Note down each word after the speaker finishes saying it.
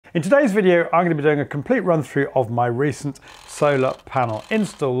In today's video, I'm going to be doing a complete run through of my recent solar panel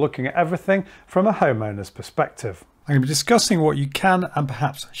install, looking at everything from a homeowner's perspective. I'm going to be discussing what you can and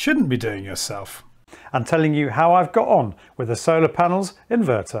perhaps shouldn't be doing yourself, and telling you how I've got on with the solar panels,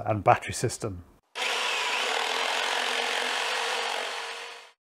 inverter and battery system.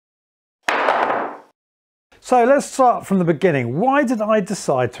 So let's start from the beginning. Why did I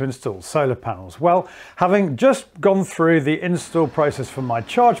decide to install solar panels? Well, having just gone through the install process for my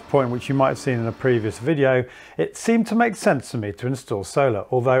charge point, which you might have seen in a previous video, it seemed to make sense to me to install solar,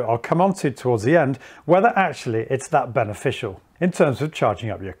 although I'll come on to towards the end whether actually it's that beneficial in terms of charging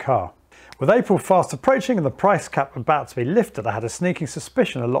up your car. With April fast approaching and the price cap about to be lifted, I had a sneaking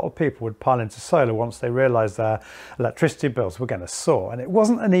suspicion a lot of people would pile into solar once they realised their electricity bills were going to soar. And it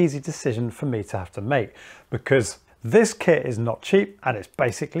wasn't an easy decision for me to have to make, because this kit is not cheap and it's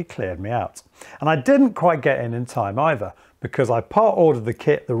basically cleared me out. And I didn't quite get in time either, because I part ordered the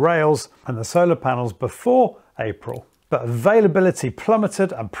kit, the rails and the solar panels before April. But availability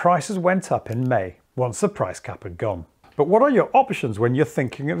plummeted and prices went up in May once the price cap had gone. But what are your options when you're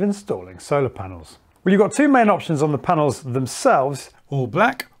thinking of installing solar panels? Well, you've got two main options on the panels themselves, all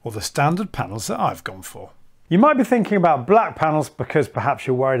black or the standard panels that I've gone for. You might be thinking about black panels because perhaps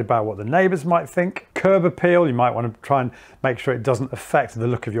you're worried about what the neighbours might think. Curb appeal, you might want to try and make sure it doesn't affect the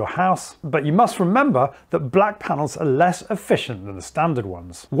look of your house. But you must remember that black panels are less efficient than the standard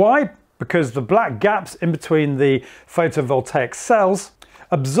ones. Why? Because the black gaps in between the photovoltaic cells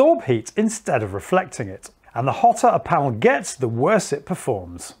absorb heat instead of reflecting it. And the hotter a panel gets, the worse it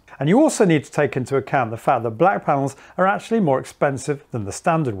performs. And you also need to take into account the fact that black panels are actually more expensive than the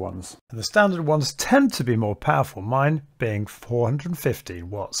standard ones. And the standard ones tend to be more powerful, mine being 415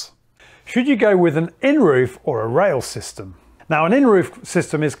 watts. Should you go with an in-roof or a rail system? Now, an in-roof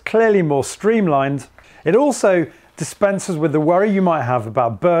system is clearly more streamlined. It also dispenses with the worry you might have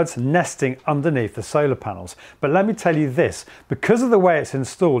about birds nesting underneath the solar panels. But let me tell you this, because of the way it's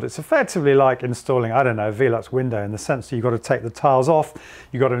installed, it's effectively like installing, I don't know, a Velux window, in the sense that you've got to take the tiles off,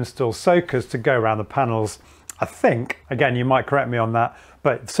 you've got to install soakers to go around the panels. I think, again, you might correct me on that,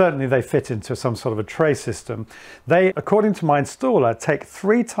 but certainly they fit into some sort of a tray system. They, according to my installer, take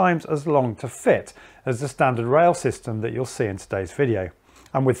 3 times as long to fit as the standard rail system that you'll see in today's video.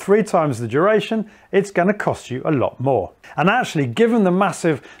 And with 3 times the duration, it's going to cost you a lot more. And actually, given the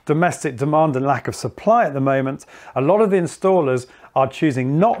massive domestic demand and lack of supply at the moment, a lot of the installers are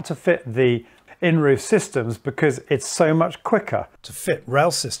choosing not to fit the in-roof systems because it's so much quicker to fit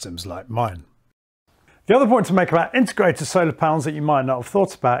rail systems like mine. The other point to make about integrated solar panels that you might not have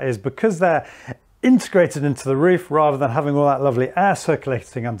thought about is because they're integrated into the roof rather than having all that lovely air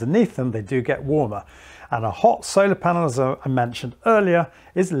circulating underneath them, they do get warmer. And a hot solar panel, as I mentioned earlier,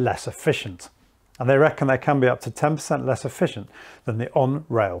 is less efficient. And they reckon they can be up to 10% less efficient than the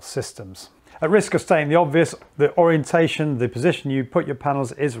on-rail systems. At risk of stating the obvious, the orientation, the position you put your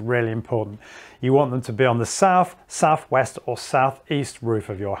panels is really important. You want them to be on the south, southwest or southeast roof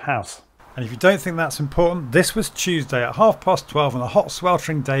of your house. And if you don't think that's important, this was Tuesday at 12:30 on a hot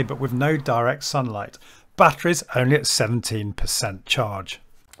sweltering day but with no direct sunlight. Batteries only at 17% charge.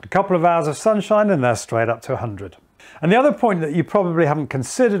 A couple of hours of sunshine and they're straight up to 100. And the other point that you probably haven't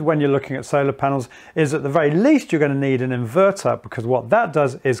considered when you're looking at solar panels is at the very least you're going to need an inverter, because what that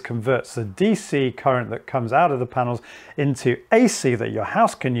does is converts the DC current that comes out of the panels into AC that your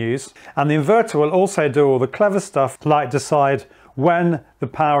house can use. And the inverter will also do all the clever stuff like decide when the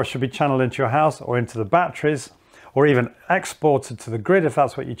power should be channeled into your house or into the batteries, or even exported to the grid if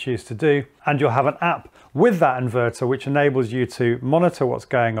that's what you choose to do. And you'll have an app with that inverter which enables you to monitor what's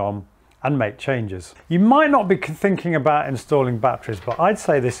going on and make changes. You might not be thinking about installing batteries, but I'd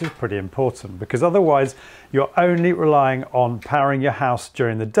say this is pretty important, because otherwise you're only relying on powering your house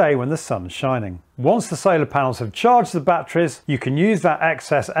during the day when the sun's shining. Once the solar panels have charged the batteries, you can use that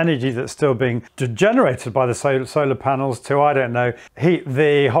excess energy that's still being generated by the solar panels to, I don't know, heat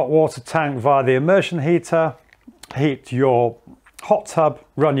the hot water tank via the immersion heater, heat your hot tub,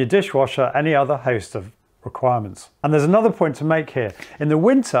 run your dishwasher, any other host of requirements. And there's another point to make here. In the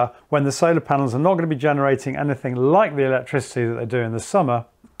winter, when the solar panels are not going to be generating anything like the electricity that they do in the summer,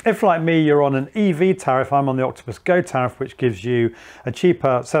 if like me you're on an EV tariff, I'm on the Octopus Go tariff, which gives you a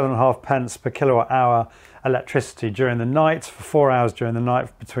cheaper 7.5 pence per kilowatt hour electricity during the night for 4 hours during the night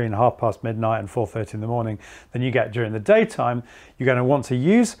between midnight and 4:30 in the morning than you get during the daytime. You're going to want to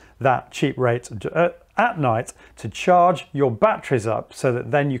use that cheap rate at night to charge your batteries up, so that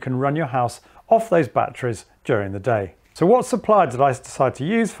then you can run your house off those batteries during the day. So what supplier did I decide to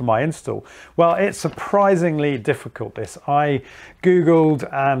use for my install? Well, it's surprisingly difficult, this. I Googled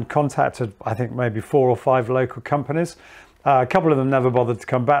and contacted, I think maybe 4 or 5 local companies. A couple of them never bothered to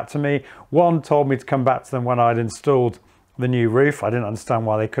come back to me. One told me to come back to them when I'd installed the new roof. I didn't understand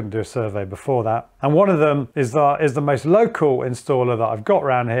why they couldn't do a survey before that. And one of them is the most local installer that I've got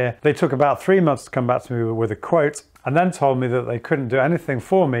around here. They took about 3 months to come back to me with a quote, and then told me that they couldn't do anything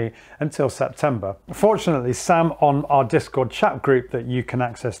for me until September. Fortunately, Sam on our Discord chat group that you can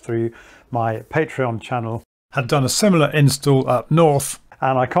access through my Patreon channel had done a similar install up north,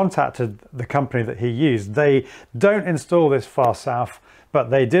 and I contacted the company that he used. They don't install this far south, but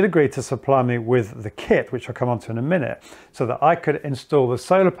they did agree to supply me with the kit, which I'll come on to in a minute, so that I could install the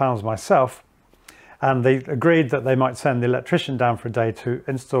solar panels myself. And they agreed that they might send the electrician down for a day to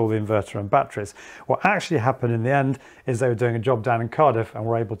install the inverter and batteries. What actually happened in the end is they were doing a job down in Cardiff and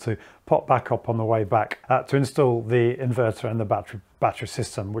were able to pop back up on the way back to install the inverter and the battery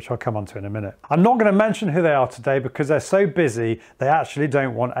system, which I'll come on to in a minute. I'm not going to mention who they are today because they're so busy they actually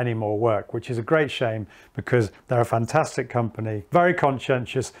don't want any more work, which is a great shame because they're a fantastic company, very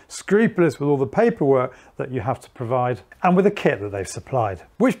conscientious, scrupulous with all the paperwork that you have to provide and with the kit that they've supplied.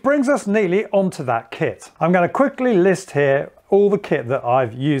 Which brings us neatly onto that kit. I'm going to quickly list here all the kit that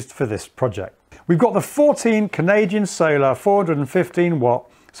I've used for this project. We've got the 14 Canadian Solar 415 watt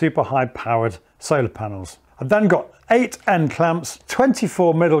super high powered solar panels. I've then got 8 end clamps,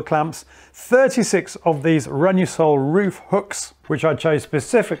 24 middle clamps, 36 of these Renusol roof hooks, which I chose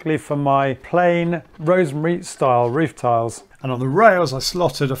specifically for my plain rosemary style roof tiles. And on the rails, I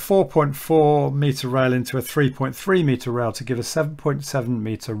slotted a 4.4 meter rail into a 3.3 meter rail to give a 7.7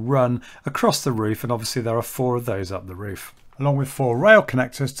 meter run across the roof. And obviously there are 4 of those up the roof, along with 4 rail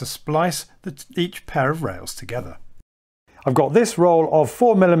connectors to splice each pair of rails together. I've got this roll of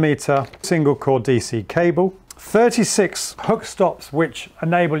 4mm single core DC cable, 36 hook stops which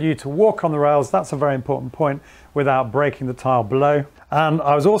enable you to walk on the rails, that's a very important point, without breaking the tile below. And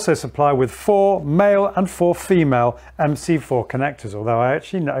I was also supplied with 4 male and 4 female MC4 connectors, although I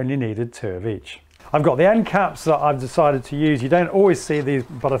actually only needed 2 of each. I've got the end caps that I've decided to use. You don't always see these,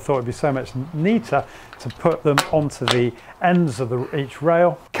 but I thought it'd be so much neater to put them onto the ends of each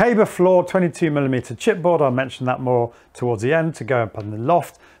rail. Cable floor 22mm chipboard, I'll mention that more towards the end, to go up on the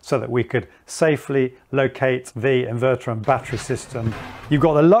loft so that we could safely locate the inverter and battery system. You've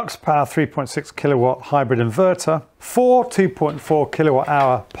got the Lux Power 3.6 kilowatt hybrid inverter, 4 2.4 kilowatt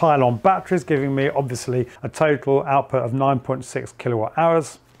hour pylon batteries, giving me obviously a total output of 9.6 kilowatt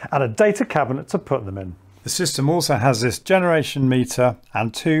hours, and a data cabinet to put them in. The system also has this generation meter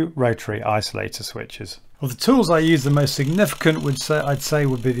and 2 rotary isolator switches. Of the tools I use, the most significant I'd say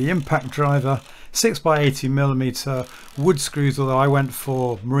would be the impact driver, 6x80mm wood screws, although I went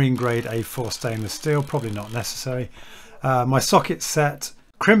for marine grade A4 stainless steel, probably not necessary. My socket set,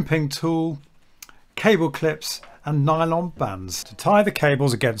 crimping tool, cable clips and nylon bands to tie the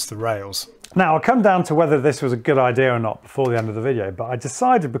cables against the rails. Now, I'll come down to whether this was a good idea or not before the end of the video, but I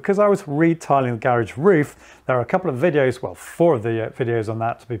decided, because I was retiling the garage roof, there are a couple of videos, well, 4 of the videos on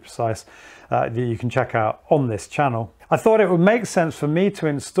that to be precise, that you can check out on this channel. I thought it would make sense for me to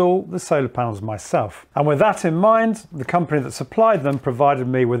install the solar panels myself. And with that in mind, the company that supplied them provided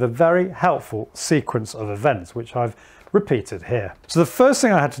me with a very helpful sequence of events, which I've repeated here. So the first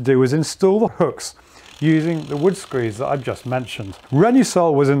thing I had to do was install the hooks using the wood screws that I've just mentioned.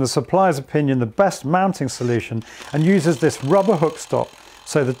 Renusol was, in the supplier's opinion, the best mounting solution and uses this rubber hook stop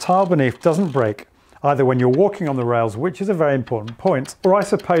so the tile beneath doesn't break, either when you're walking on the rails, which is a very important point, or I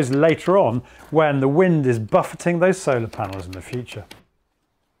suppose later on when the wind is buffeting those solar panels in the future.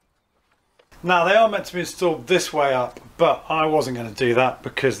 Now, they are meant to be installed this way up, but I wasn't going to do that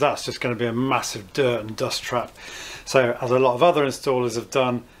because that's just going to be a massive dirt and dust trap. So, as a lot of other installers have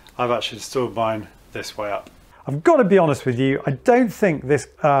done, I've actually installed mine this way up. I've got to be honest with you, I don't think this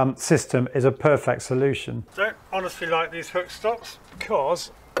system is a perfect solution. I don't honestly like these hook stops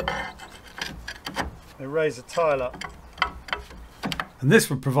because they raise the tile up. And this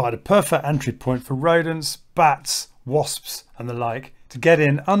would provide a perfect entry point for rodents, bats, wasps and the like to get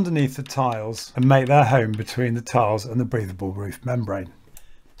in underneath the tiles and make their home between the tiles and the breathable roof membrane.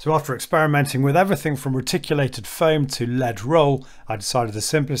 So after experimenting with everything from reticulated foam to lead roll, I decided the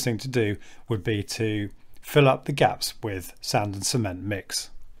simplest thing to do would be to fill up the gaps with sand and cement mix.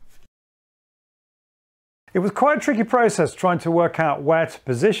 It was quite a tricky process trying to work out where to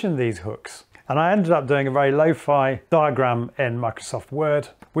position these hooks, and I ended up doing a very lo-fi diagram in Microsoft Word,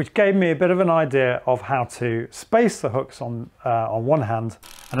 which gave me a bit of an idea of how to space the hooks on one hand.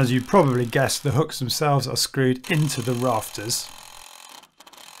 And as you probably guessed, the hooks themselves are screwed into the rafters.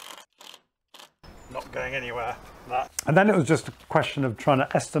 not going anywhere. And then it was just a question of trying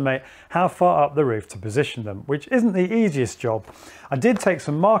to estimate how far up the roof to position them, which isn't the easiest job. I did take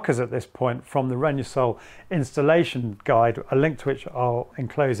some markers at this point from the Renusol installation guide, a link to which I'll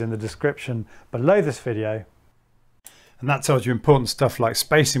enclose in the description below this video. And that tells you important stuff like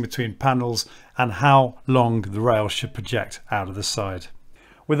spacing between panels and how long the rails should project out of the side.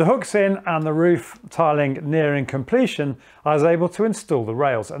 With the hooks in and the roof tiling nearing completion, I was able to install the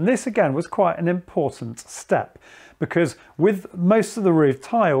rails. And this again was quite an important step, because with most of the roof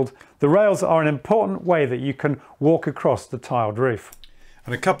tiled, the rails are an important way that you can walk across the tiled roof.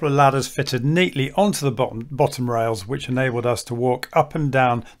 And a couple of ladders fitted neatly onto the bottom rails, which enabled us to walk up and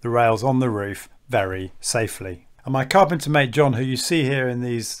down the rails on the roof very safely. And my carpenter mate John, who you see here in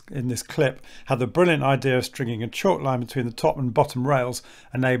this clip, had the brilliant idea of stringing a chalk line between the top and bottom rails,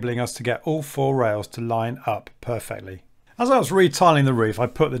 enabling us to get all 4 rails to line up perfectly. As I was retiling the roof, I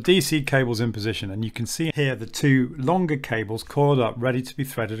put the DC cables in position, and you can see here the 2 longer cables coiled up ready to be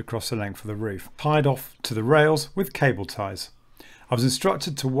threaded across the length of the roof, tied off to the rails with cable ties. I was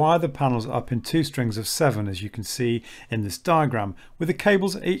instructed to wire the panels up in 2 strings of 7, as you can see in this diagram, with the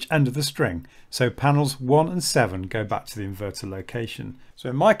cables at each end of the string, so panels 1 and 7 go back to the inverter location. So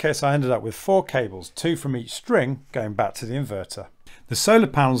in my case I ended up with 4 cables, 2 from each string going back to the inverter. The solar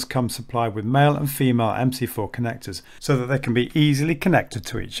panels come supplied with male and female MC4 connectors so that they can be easily connected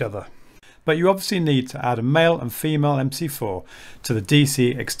to each other. But you obviously need to add a male and female MC4 to the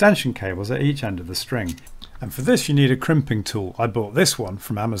DC extension cables at each end of the string. And for this you need a crimping tool. I bought this one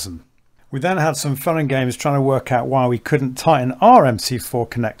from Amazon. We then had some fun and games trying to work out why we couldn't tighten our MC4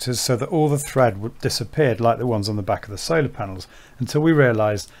 connectors so that all the thread disappeared like the ones on the back of the solar panels, until we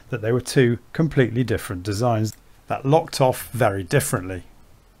realised that they were 2 completely different designs that locked off very differently.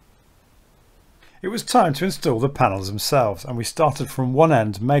 It was time to install the panels themselves, and we started from one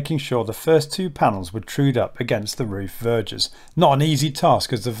end, making sure the first 2 panels were trued up against the roof verges. Not an easy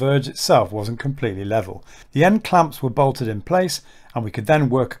task, as the verge itself wasn't completely level. The end clamps were bolted in place, and we could then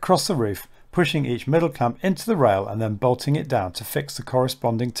work across the roof, pushing each middle clamp into the rail and then bolting it down to fix the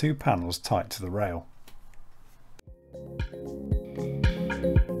corresponding 2 panels tight to the rail.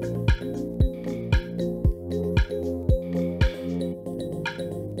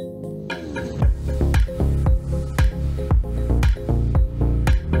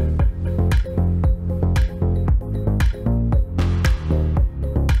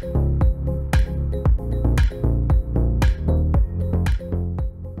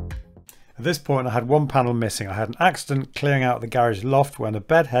 At this point I had 1 panel missing. I had an accident clearing out the garage loft when a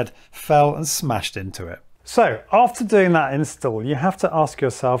bed head fell and smashed into it. So after doing that install, you have to ask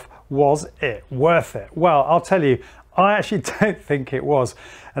yourself, was it worth it? Well, I'll tell you, I actually don't think it was.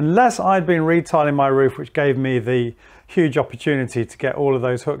 Unless I'd been retiling my roof, which gave me the huge opportunity to get all of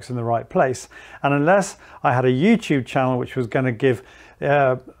those hooks in the right place, and unless I had a YouTube channel which was going to give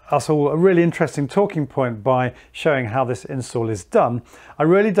us all a really interesting talking point by showing how this install is done, I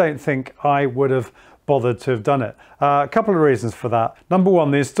really don't think I would have bothered to have done it. A couple of reasons for that. Number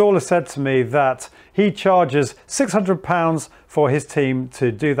one, the installer said to me that he charges £600 for his team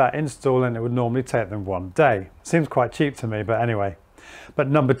to do that install, and it would normally take them 1 day. Seems quite cheap to me, but anyway. But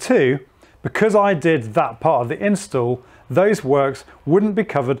number two, because I did that part of the install, those works wouldn't be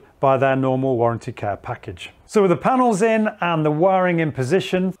covered by their normal warranty care package. So with the panels in and the wiring in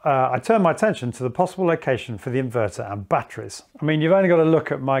position, I turned my attention to the possible location for the inverter and batteries. I mean, you've only got to look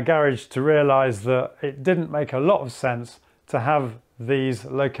at my garage to realise that it didn't make a lot of sense to have these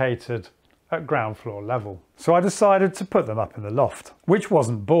located at ground floor level. So I decided to put them up in the loft, which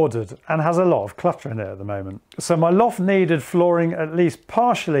wasn't boarded and has a lot of clutter in it at the moment. So my loft needed flooring at least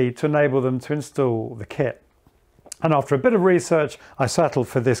partially to enable them to install the kit. And after a bit of research, I settled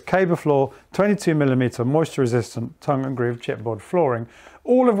for this cable floor, 22mm moisture resistant tongue and groove chipboard flooring,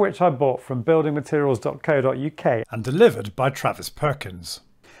 all of which I bought from buildingmaterials.co.uk and delivered by Travis Perkins.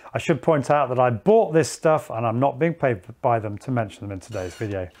 I should point out that I bought this stuff and I'm not being paid by them to mention them in today's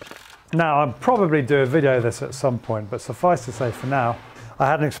video. Now, I'll probably do a video of this at some point, but suffice to say for now, I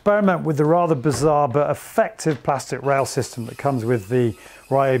had an experiment with the rather bizarre but effective plastic rail system that comes with the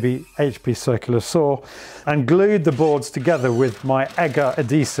Ryobi HP circular saw, and glued the boards together with my Egger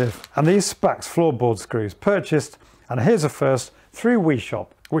adhesive and these Spax floorboard screws purchased, and here's a first, through WeShop,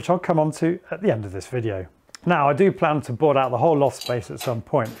 which I'll come on to at the end of this video. Now, I do plan to board out the whole loft space at some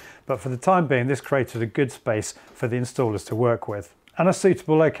point, but for the time being this created a good space for the installers to work with. and a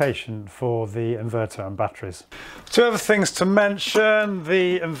suitable location for the inverter and batteries. Two other things to mention: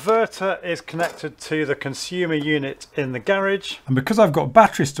 the inverter is connected to the consumer unit in the garage, and because I've got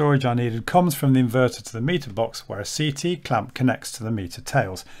battery storage, I needed comms from the inverter to the meter box where a CT clamp connects to the meter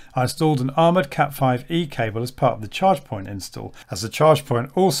tails. I installed an armoured Cat5e cable as part of the charge point install, as the charge point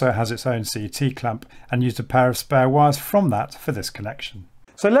also has its own CT clamp, and used a pair of spare wires from that for this connection.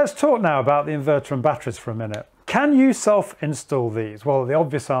 So let's talk now about the inverter and batteries for a minute. Can you self-install these? Well, the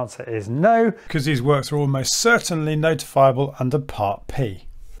obvious answer is no, because these works are almost certainly notifiable under Part P.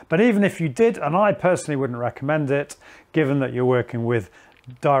 But even if you did, and I personally wouldn't recommend it, given that you're working with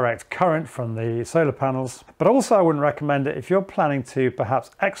direct current from the solar panels, but also I wouldn't recommend it if you're planning to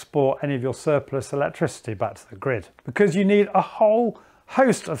perhaps export any of your surplus electricity back to the grid, because you need a whole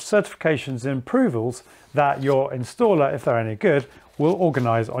host of certifications and approvals that your installer, if they're any good, will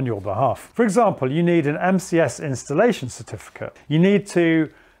organise on your behalf. For example, you need an MCS installation certificate. You need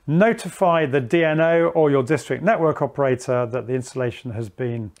to notify the DNO or your district network operator that the installation has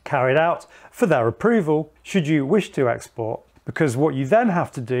been carried out for their approval, should you wish to export, because what you then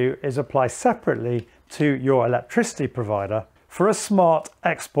have to do is apply separately to your electricity provider for a Smart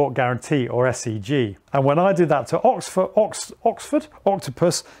Export Guarantee, or SEG. And when I did that to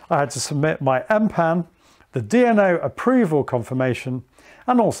Octopus, I had to submit my MPAN, the DNO approval confirmation,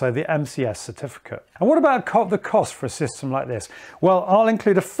 and also the MCS certificate. And what about the cost for a system like this? Well, I'll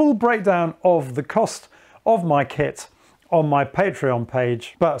include a full breakdown of the cost of my kit on my Patreon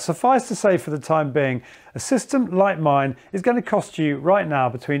page, but suffice to say, for the time being, a system like mine is going to cost you right now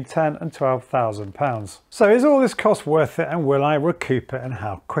between £10,000 and £12,000. So is all this cost worth it, and will I recoup it, and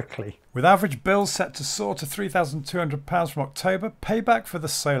how quickly? With average bills set to soar to £3,200 from October, payback for the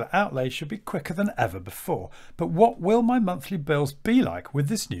solar outlay should be quicker than ever before. But what will my monthly bills be like with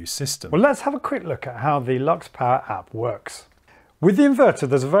this new system? Well, let's have a quick look at how the LuxPower app works. With the inverter,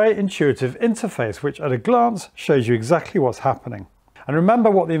 there's a very intuitive interface which at a glance shows you exactly what's happening. And remember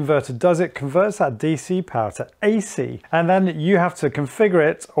what the inverter does, it converts that DC power to AC, and then you have to configure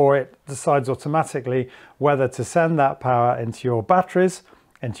it, or it decides automatically whether to send that power into your batteries,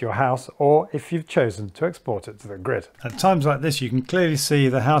 into your house, or if you've chosen to export it to the grid. At times like this, you can clearly see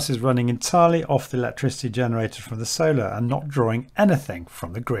the house is running entirely off the electricity generated from the solar and not drawing anything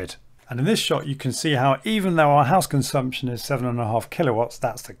from the grid. And in this shot, you can see how even though our house consumption is 7.5 kilowatts,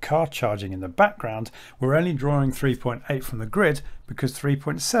 that's the car charging in the background, we're only drawing 3.8 from the grid because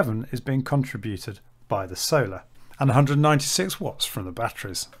 3.7 is being contributed by the solar, and 196 watts from the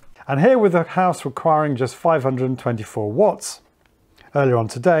batteries. And here, with the house requiring just 524 watts earlier on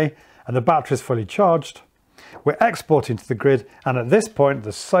today, and the battery is fully charged, we're exporting to the grid, and at this point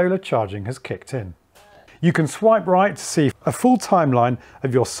the solar charging has kicked in. You can swipe right to see a full timeline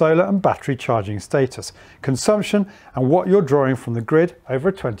of your solar and battery charging status, consumption, and what you're drawing from the grid over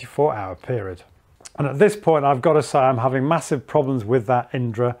a 24-hour period. And at this point, I've got to say I'm having massive problems with that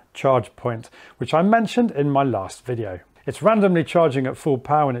Indra charge point, which I mentioned in my last video. It's randomly charging at full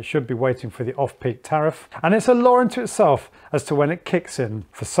power when it should be waiting for the off-peak tariff, and it's a law unto itself as to when it kicks in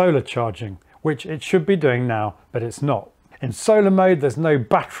for solar charging, which it should be doing now, but it's not. In solar mode, there's no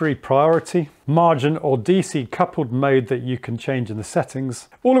battery priority, margin, or DC coupled mode that you can change in the settings,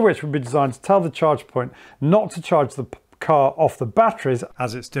 all of which would be designed to tell the charge point not to charge the car off the batteries,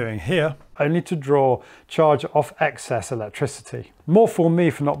 as it's doing here, only to draw charge off excess electricity. More for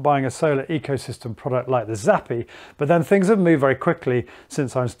me for not buying a solar ecosystem product like the Zappi, but then things have moved very quickly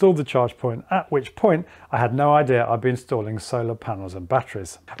since I installed the charge point, at which point I had no idea I'd be installing solar panels and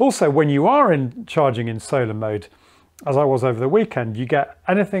batteries. Also, when you are charging in solar mode, as I was over the weekend, you get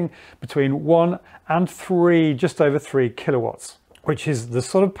anything between 1 and 3, just over 3 kilowatts, which is the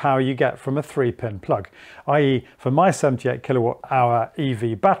sort of power you get from a 3-pin plug, i.e. for my 78 kilowatt hour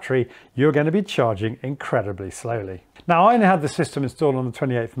EV battery, you're going to be charging incredibly slowly. Now, I only had the system installed on the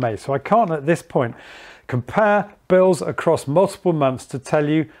 28th of May, so I can't at this point compare bills across multiple months to tell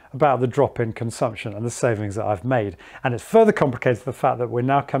you about the drop in consumption and the savings that I've made. And it's further complicated the fact that we're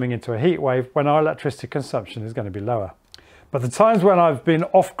now coming into a heat wave when our electricity consumption is going to be lower. But the times when I've been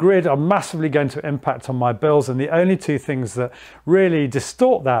off grid are massively going to impact on my bills, and the only two things that really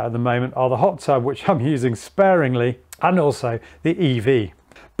distort that at the moment are the hot tub, which I'm using sparingly, and also the EV.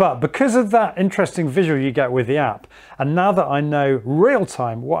 But because of that interesting visual you get with the app, and now that I know real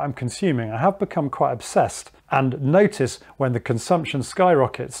time what I'm consuming, I have become quite obsessed and notice when the consumption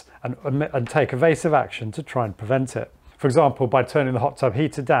skyrockets and take evasive action to try and prevent it. For example, by turning the hot tub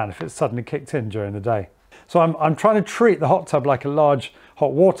heater down if it's suddenly kicked in during the day. So I'm trying to treat the hot tub like a large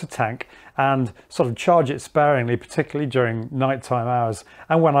hot water tank and sort of charge it sparingly, particularly during nighttime hours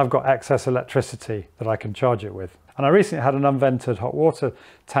and when I've got excess electricity that I can charge it with. And I recently had an unvented hot water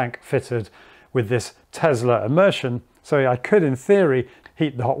tank fitted with this Tesla immersion, so I could, in theory,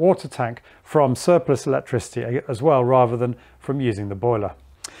 heat the hot water tank from surplus electricity as well, rather than from using the boiler.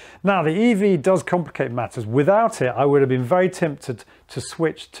 Now, the EV does complicate matters. Without it, I would have been very tempted to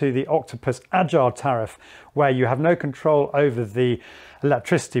switch to the Octopus Agile tariff, where you have no control over the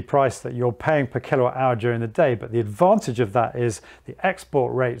electricity price that you're paying per kilowatt hour during the day. But the advantage of that is the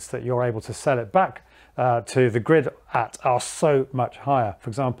export rates that you're able to sell it back to the grid at are so much higher. For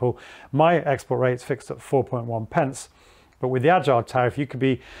example, my export rate's fixed at 4.1 pence, but with the Agile tariff, you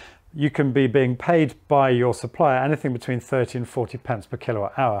can be being paid by your supplier anything between 30 and 40 pence per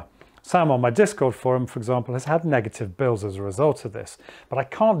kilowatt hour. Sam on my Discord forum, for example, has had negative bills as a result of this, but I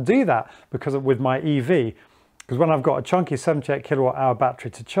can't do that because with my EV, because when I've got a chunky 78 kilowatt hour battery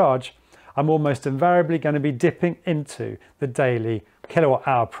to charge, I'm almost invariably going to be dipping into the daily kilowatt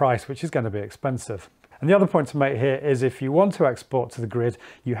hour price, which is going to be expensive. And the other point to make here is if you want to export to the grid,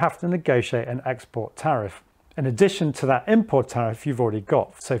 you have to negotiate an export tariff, in addition to that import tariff you've already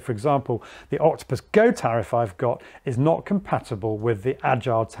got. So for example, the Octopus Go tariff I've got is not compatible with the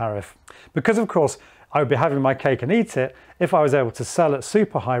Agile tariff, because of course I would be having my cake and eat it if I was able to sell at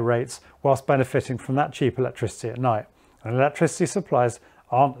super high rates whilst benefiting from that cheap electricity at night. And electricity suppliers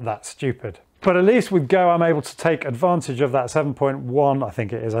aren't that stupid. But at least with Go, I'm able to take advantage of that 7.1, I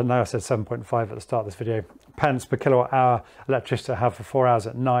think it is, I know I said 7.5 at the start of this video, pence per kilowatt hour electricity I have for 4 hours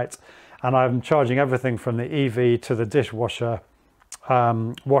at night. And I'm charging everything from the EV to the dishwasher,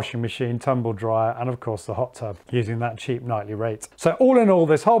 washing machine, tumble dryer, and of course the hot tub, using that cheap nightly rate. So all in all,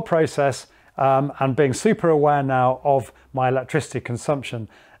 this whole process and being super aware now of my electricity consumption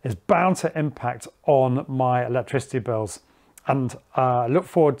is bound to impact on my electricity bills. And I look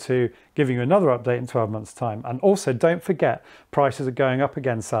forward to giving you another update in 12 months' time. And also don't forget, prices are going up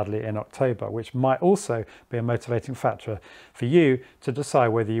again, sadly, in October, which might also be a motivating factor for you to decide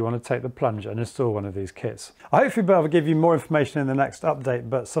whether you want to take the plunge and install one of these kits. I hope to be able to give you more information in the next update,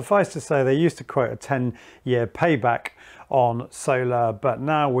 but suffice to say, they used to quote a 10-year payback on solar, but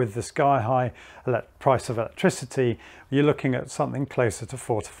now with the sky-high price of electricity, you're looking at something closer to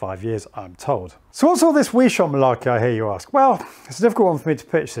 4 to 5 years, I'm told. So what's all this WeShop malarkey, I hear you ask? Well, it's a difficult one for me to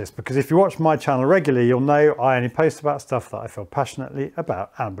pitch this, because if you watch my channel regularly, you'll know I only post about stuff that I feel passionately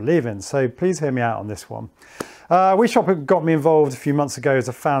about and believe in, so please hear me out on this one. WeShop got me involved a few months ago as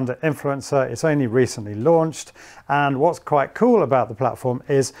a founder influencer. It's only recently launched, and what's quite cool about the platform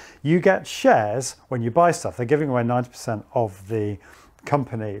is you get shares when you buy stuff. They're giving away 90% of the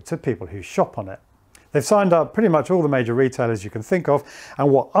company to people who shop on it. They've signed up pretty much all the major retailers you can think of,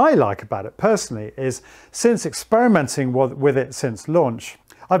 and what I like about it personally is, since experimenting with it since launch,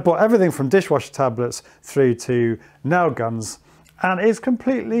 I've bought everything from dishwasher tablets through to nail guns, and it's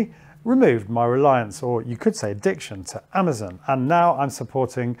completely removed my reliance, or you could say addiction, to Amazon. And now I'm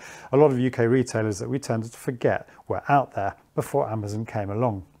supporting a lot of UK retailers that we tended to forget were out there before Amazon came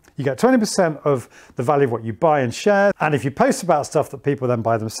along. You get 20% of the value of what you buy in shares, and if you post about stuff that people then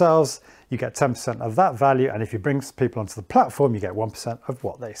buy themselves, you get 10% of that value, and if you bring people onto the platform, you get 1% of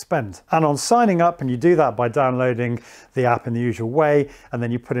what they spend. And on signing up, and you do that by downloading the app in the usual way, and then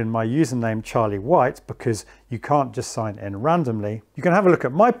you put in my username DIYte, because you can't just sign in randomly. You can have a look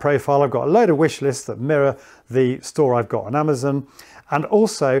at my profile. I've got a load of wish lists that mirror the store I've got on Amazon, and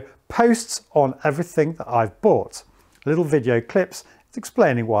also posts on everything that I've bought. Little video clips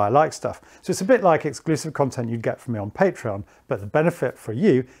explaining why I like stuff. So it's a bit like exclusive content you'd get from me on Patreon, but the benefit for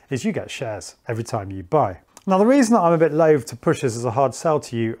you is you get shares every time you buy. Now, the reason that I'm a bit loath to push this as a hard sell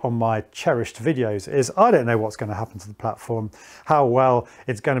to you on my cherished videos is I don't know what's going to happen to the platform, how well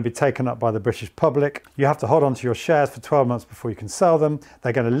it's going to be taken up by the British public. You have to hold on to your shares for 12 months before you can sell them.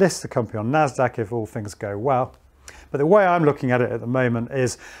 They're going to list the company on NASDAQ if all things go well. But the way I'm looking at it at the moment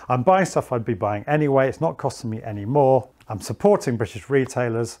is I'm buying stuff I'd be buying anyway. It's not costing me any more. I'm supporting British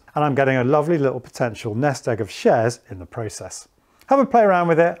retailers, and I'm getting a lovely little potential nest egg of shares in the process. Have a play around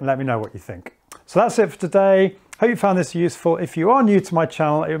with it and let me know what you think. So that's it for today. Hope you found this useful. If you are new to my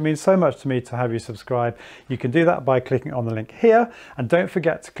channel, it would mean so much to me to have you subscribe. You can do that by clicking on the link here, and don't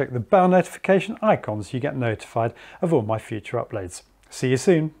forget to click the bell notification icon so you get notified of all my future uploads. See you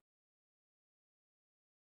soon.